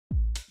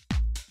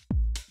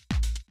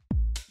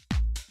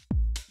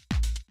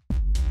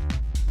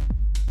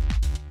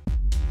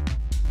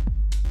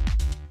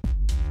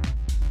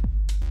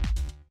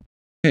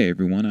Hey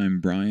everyone, I'm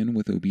Brian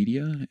with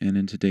Obedia, and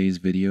in today's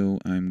video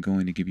I'm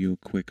going to give you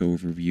a quick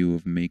overview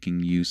of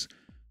making use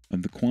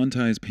of the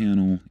Quantize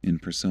panel in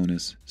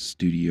Presonus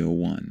Studio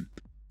One.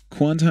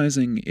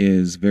 Quantizing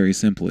is very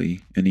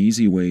simply an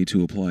easy way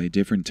to apply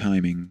different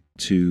timing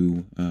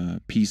to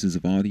pieces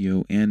of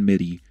audio and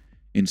MIDI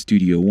in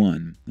Studio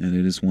One, and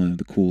it is one of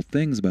the cool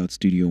things about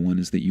Studio One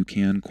is that you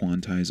can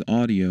quantize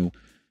audio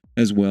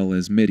as well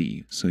as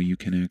MIDI, so you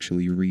can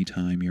actually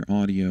retime your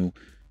audio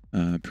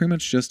pretty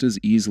much just as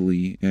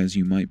easily as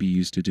you might be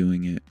used to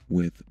doing it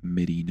with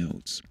MIDI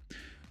notes.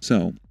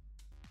 So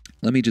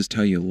let me just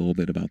tell you a little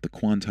bit about the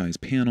Quantize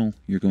panel.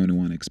 You're going to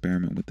want to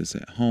experiment with this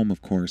at home,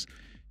 of course,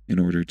 in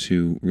order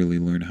to really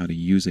learn how to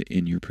use it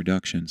in your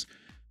productions.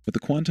 But the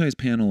Quantize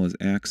panel is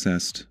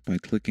accessed by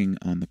clicking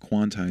on the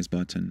Quantize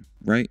button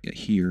right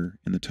here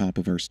in the top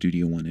of our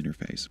Studio One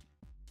interface.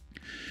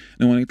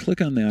 Now when I click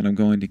on that, I'm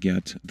going to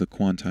get the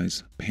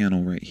Quantize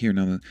panel right here.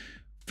 Now the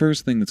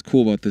first thing that's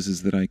cool about this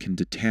is that I can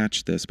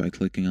detach this by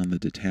clicking on the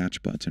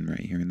detach button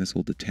right here, and this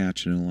will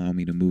detach it and allow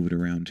me to move it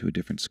around to a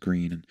different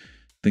screen and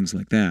things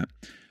like that.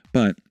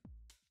 But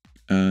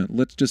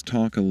let's just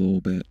talk a little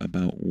bit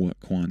about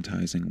what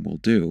quantizing will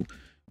do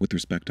with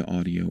respect to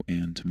audio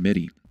and to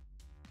MIDI.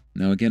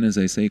 Now again, as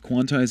I say,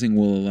 quantizing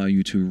will allow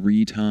you to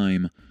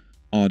retime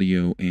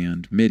audio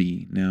and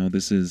MIDI. Now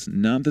this is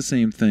not the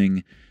same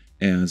thing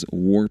as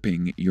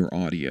warping your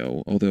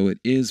audio, although it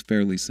is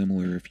fairly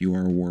similar if you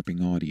are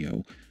warping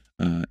audio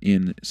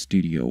in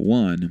Studio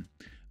One,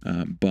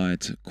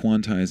 but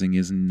quantizing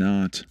is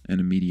not an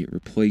immediate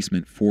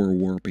replacement for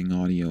warping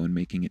audio and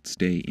making it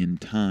stay in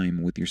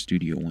time with your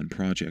Studio One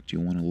project.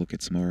 You'll want to look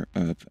at some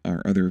of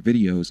our other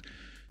videos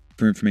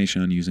for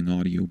information on using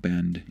audio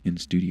bend in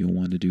Studio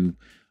One to do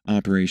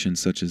operations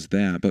such as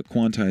that, but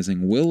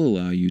quantizing will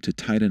allow you to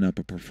tighten up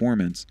a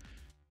performance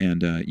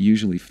and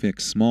usually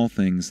fix small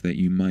things that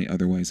you might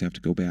otherwise have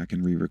to go back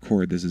and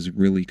re-record. This is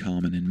really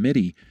common in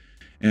MIDI.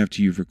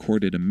 After you've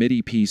recorded a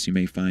MIDI piece, you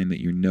may find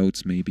that your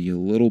notes may be a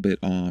little bit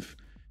off,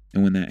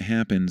 and when that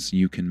happens,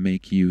 you can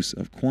make use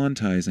of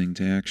quantizing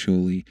to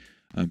actually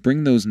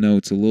bring those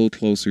notes a little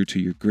closer to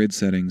your grid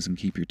settings and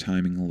keep your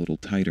timing a little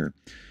tighter.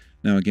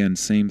 Now again,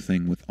 same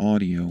thing with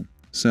audio.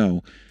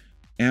 So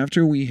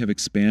after we have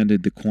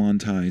expanded the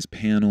Quantize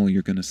panel,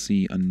 you're going to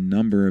see a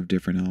number of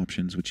different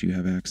options which you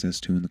have access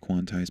to in the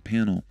Quantize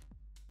panel.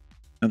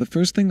 Now the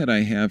first thing that I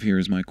have here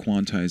is my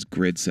Quantize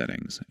grid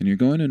settings, and you're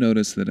going to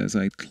notice that as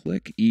I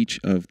click each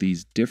of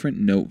these different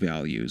note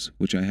values,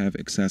 which I have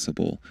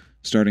accessible,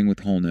 starting with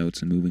whole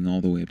notes and moving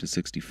all the way up to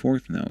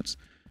 64th notes,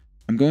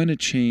 I'm going to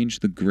change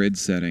the grid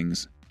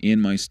settings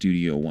in my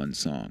Studio One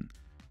song.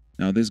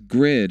 Now this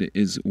grid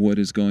is what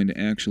is going to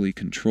actually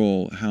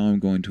control how I'm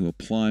going to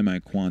apply my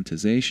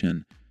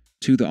quantization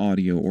to the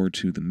audio or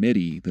to the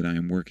MIDI that I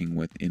am working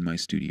with in my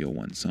Studio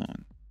One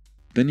song.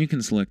 Then you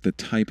can select the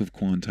type of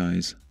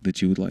quantize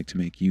that you would like to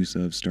make use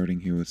of,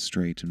 starting here with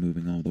straight and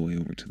moving all the way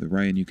over to the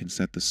right, and you can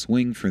set the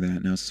swing for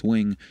that. Now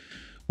swing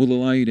will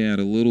allow you to add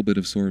a little bit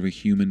of sort of a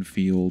human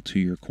feel to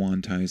your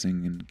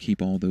quantizing and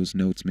keep all those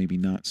notes maybe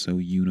not so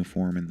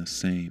uniform and the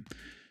same.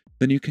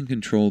 Then you can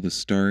control the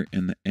start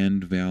and the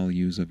end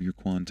values of your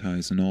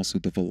quantize and also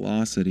the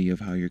velocity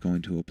of how you're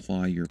going to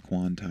apply your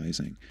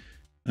quantizing.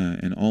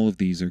 And all of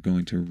these are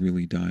going to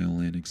really dial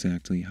in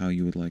exactly how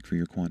you would like for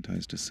your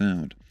quantize to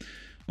sound.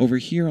 Over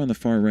here on the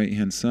far right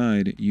hand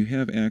side, you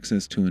have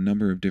access to a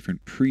number of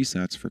different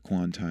presets for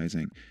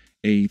quantizing,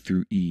 A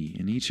through E,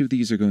 and each of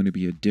these are going to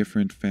be a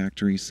different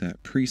factory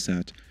set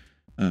preset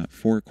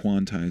for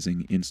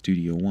quantizing in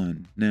Studio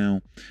One.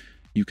 Now,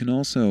 you can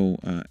also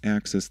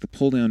access the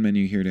pull-down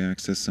menu here to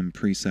access some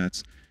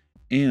presets,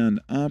 and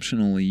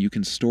optionally you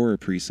can store a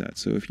preset.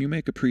 So if you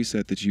make a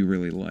preset that you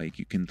really like,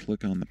 you can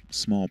click on the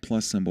small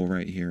plus symbol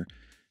right here.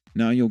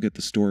 Now you'll get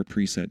the store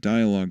preset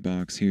dialog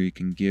box. Here you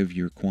can give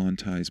your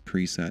Quantize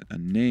preset a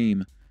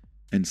name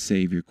and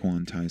save your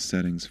Quantize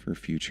settings for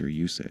future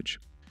usage.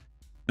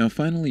 Now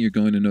finally, you're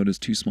going to notice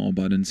two small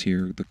buttons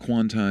here, the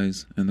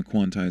Quantize and the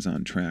Quantize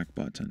on track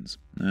buttons.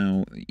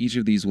 Now each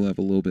of these will have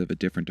a little bit of a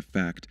different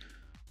effect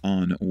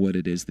on what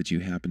it is that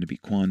you happen to be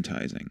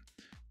quantizing.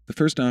 The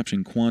first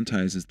option,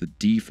 quantize, is the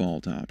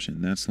default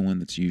option. That's the one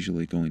that's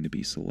usually going to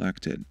be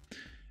selected.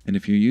 And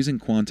if you're using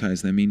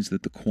quantize, that means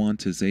that the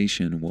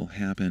quantization will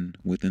happen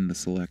within the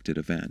selected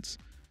events.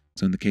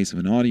 So in the case of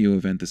an audio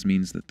event, this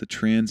means that the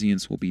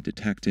transients will be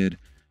detected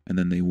and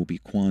then they will be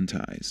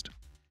quantized.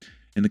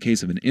 In the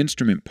case of an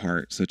instrument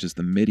part, such as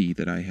the MIDI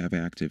that I have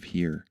active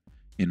here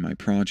in my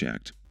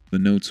project, the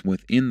notes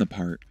within the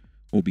part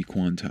will be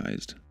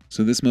quantized.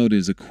 So this mode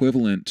is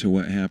equivalent to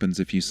what happens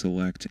if you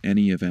select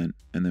any event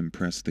and then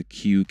press the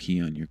Q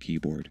key on your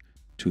keyboard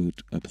to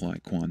apply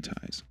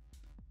quantize.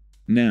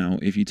 Now,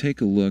 if you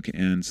take a look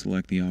and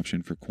select the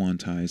option for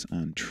quantize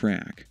on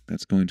track,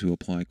 that's going to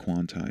apply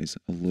quantize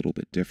a little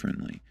bit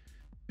differently.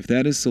 If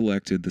that is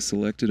selected, the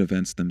selected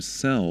events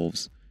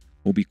themselves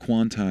will be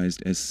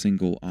quantized as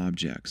single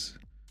objects.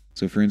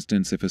 So for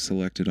instance, if a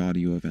selected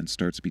audio event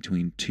starts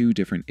between two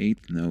different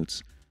eighth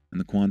notes and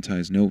the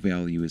quantized note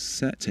value is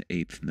set to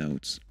eighth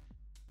notes,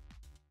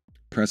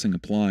 pressing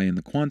apply, and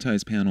the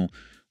Quantize panel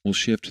will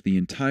shift the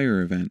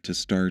entire event to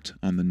start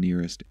on the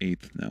nearest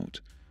 8th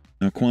note.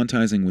 Now,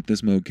 quantizing with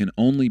this mode can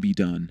only be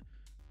done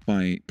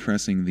by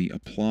pressing the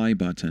apply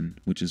button,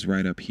 which is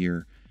right up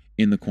here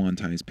in the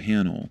Quantize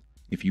panel.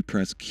 If you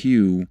press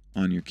Q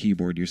on your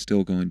keyboard, you're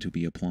still going to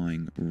be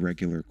applying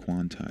regular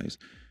quantize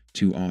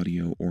to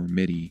audio or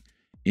MIDI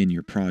in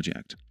your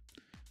project.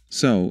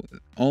 So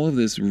all of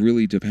this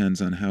really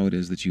depends on how it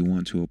is that you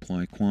want to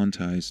apply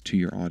quantize to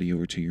your audio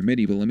or to your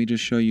MIDI, but let me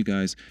just show you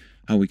guys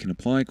how we can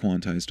apply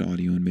quantize to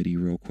audio and MIDI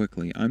real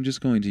quickly. I'm just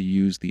going to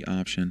use the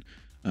option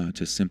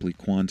to simply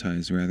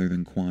quantize rather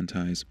than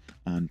quantize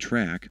on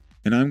track.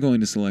 And I'm going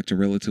to select a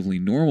relatively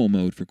normal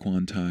mode for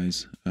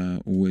quantize,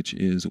 which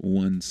is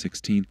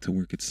 1/16 to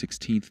work at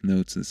 16th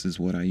notes. This is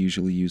what I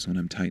usually use when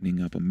I'm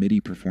tightening up a MIDI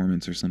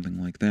performance or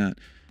something like that.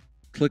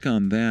 Click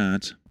on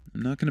that.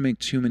 I'm not going to make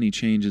too many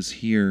changes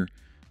here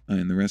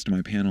in the rest of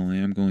my panel. I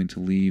am going to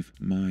leave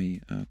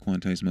my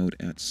quantize mode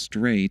at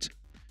straight.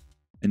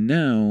 And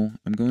now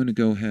I'm going to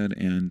go ahead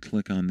and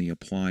click on the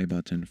apply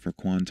button for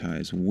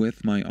quantize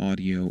with my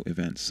audio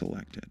event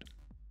selected.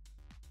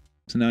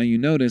 So now you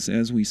notice,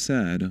 as we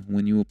said,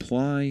 when you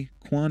apply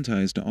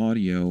quantize to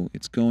audio,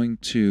 it's going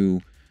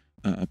to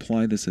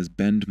apply this as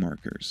bend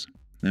markers.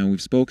 Now,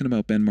 we've spoken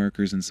about bend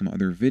markers in some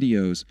other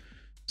videos,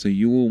 so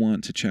you will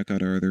want to check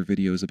out our other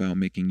videos about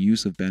making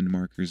use of bend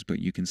markers, but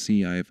you can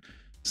see I've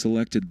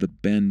selected the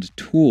bend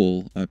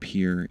tool up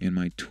here in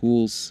my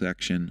tools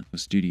section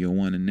of Studio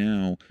One, and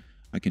now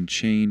I can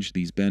change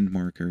these bend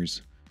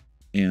markers,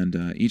 and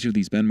each of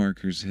these bend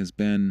markers has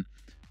been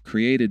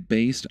created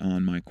based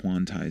on my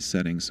Quantize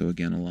settings, so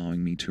again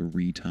allowing me to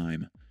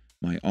retime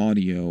my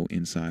audio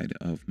inside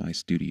of my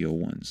Studio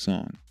One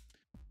song.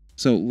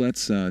 So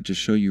let's just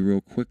show you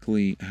real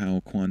quickly how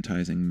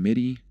quantizing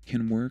MIDI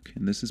can work,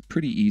 and this is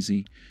pretty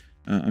easy.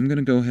 I'm going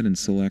to go ahead and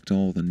select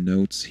all the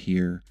notes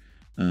here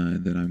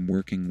that I'm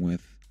working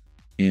with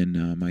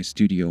in my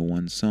Studio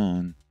One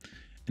song.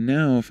 And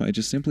now if I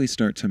just simply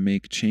start to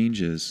make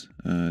changes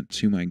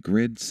to my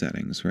grid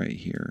settings right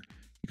here,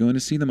 you're going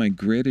to see that my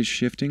grid is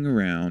shifting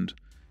around.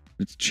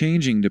 It's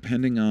changing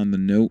depending on the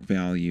note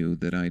value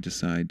that I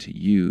decide to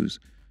use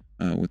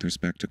with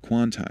respect to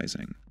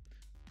quantizing.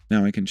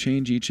 Now I can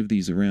change each of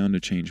these around to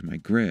change my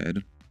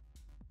grid.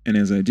 And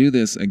as I do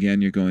this,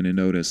 again, you're going to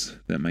notice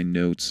that my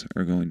notes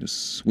are going to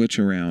switch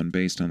around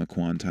based on the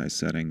quantize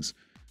settings,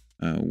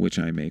 which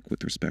I make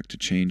with respect to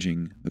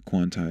changing the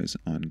quantize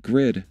on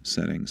grid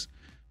settings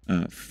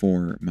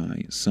for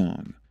my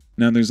song.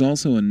 Now, there's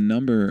also a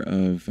number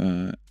of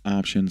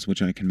options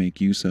which I can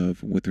make use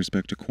of with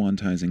respect to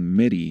quantizing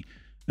MIDI.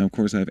 Now, of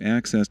course, I've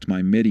accessed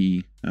my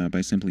MIDI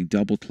by simply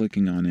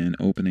double-clicking on it and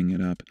opening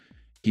it up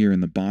here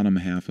in the bottom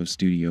half of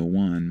Studio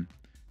One.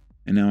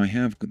 And now I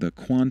have the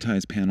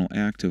Quantize panel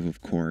active, of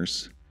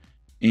course,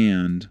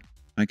 and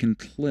I can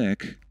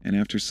click, and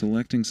after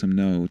selecting some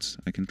notes,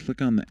 I can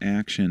click on the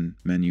Action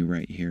menu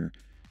right here.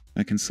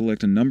 I can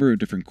select a number of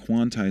different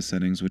quantize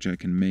settings which I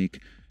can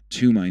make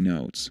to my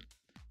notes.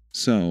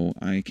 So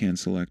I can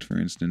select, for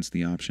instance,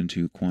 the option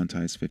to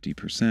quantize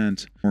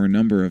 50%, or a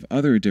number of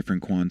other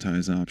different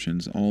quantize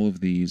options. All of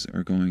these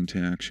are going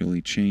to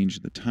actually change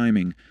the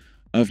timing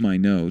of my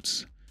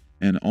notes,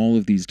 and all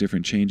of these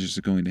different changes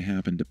are going to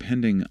happen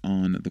depending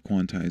on the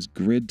quantize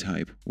grid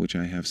type which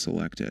I have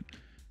selected.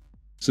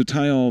 So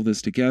tie all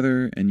this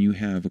together and you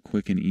have a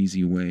quick and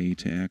easy way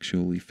to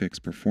actually fix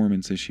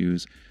performance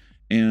issues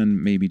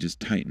and maybe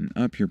just tighten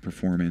up your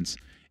performance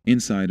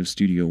inside of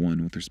Studio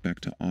One with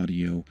respect to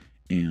audio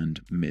and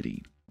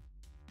MIDI.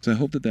 So I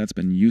hope that that's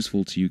been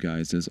useful to you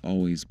guys. As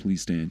always,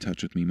 please stay in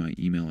touch with me. My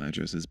email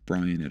address is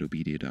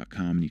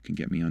brian@obedia.com. You can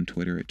get me on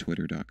Twitter at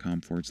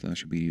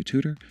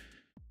twitter.com/obediatutor.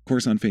 Of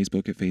course, on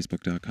Facebook at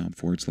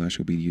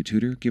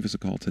facebook.com/obediatutor. Give us a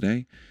call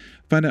today.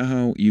 Find out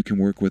how you can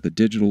work with a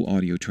digital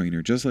audio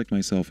trainer just like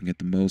myself and get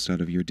the most out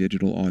of your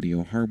digital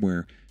audio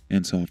hardware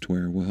and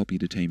software. We'll help you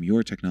to tame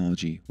your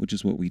technology, which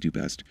is what we do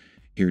best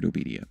here at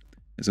Obedia.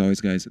 As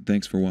always, guys,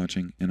 thanks for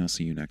watching, and I'll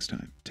see you next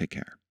time. Take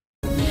care.